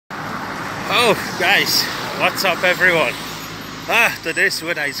Oh guys, what's up everyone? Today's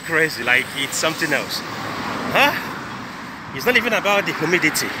weather is crazy, like it's something else. It's not even about the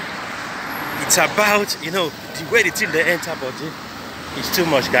humidity. It's about, the way the thing they enter body. It's too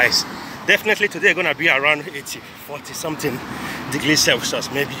much, guys. Definitely today gonna be around 80, 40 something degrees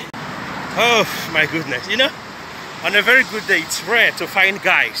Celsius maybe. Oh my goodness, on a very good day it's rare to find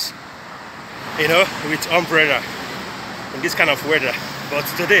guys, with umbrella in this kind of weather. But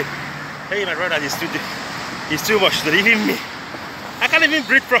today, hey my brother, it's too much today. Even me, I can't even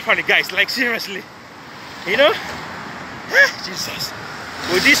breathe properly, guys, like seriously. Jesus,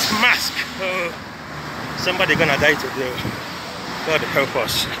 with this mask, somebody gonna die today. God help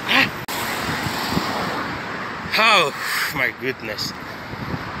us. Oh my goodness.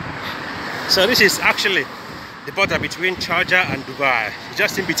 So this is actually the border between Sharjah and Dubai,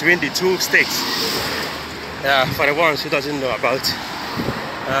 just in between the two states. For the ones who doesn't know about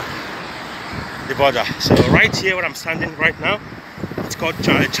the border. So right here where I'm standing right now, it's called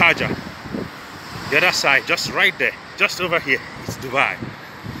Sharjah. The other side, just right there, just over here, it's Dubai.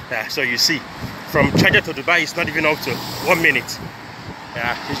 So you see, from Sharjah to Dubai, it's not even up to 1 minute.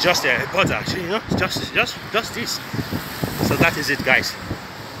 It's just a border, actually, just this. So that is it, guys.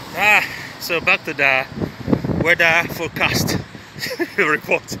 So back to the weather forecast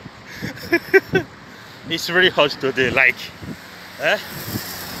report. It's really hot today, like,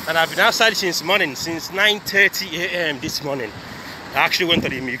 and I've been outside since morning, since 9:30 a.m. this morning. I actually went to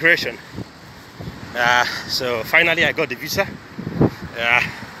the immigration. So finally I got the visa.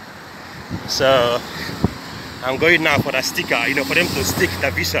 So I'm going now for the sticker, for them to stick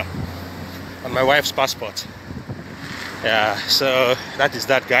the visa on my wife's passport. So that is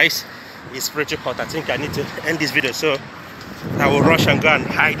that, guys. It's pretty hot. I think I need to end this video, so I will rush and go and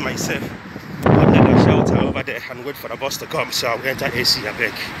hide myself under the shelter over there and wait for the bus to come, so I'll enter AC, I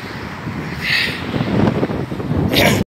beg.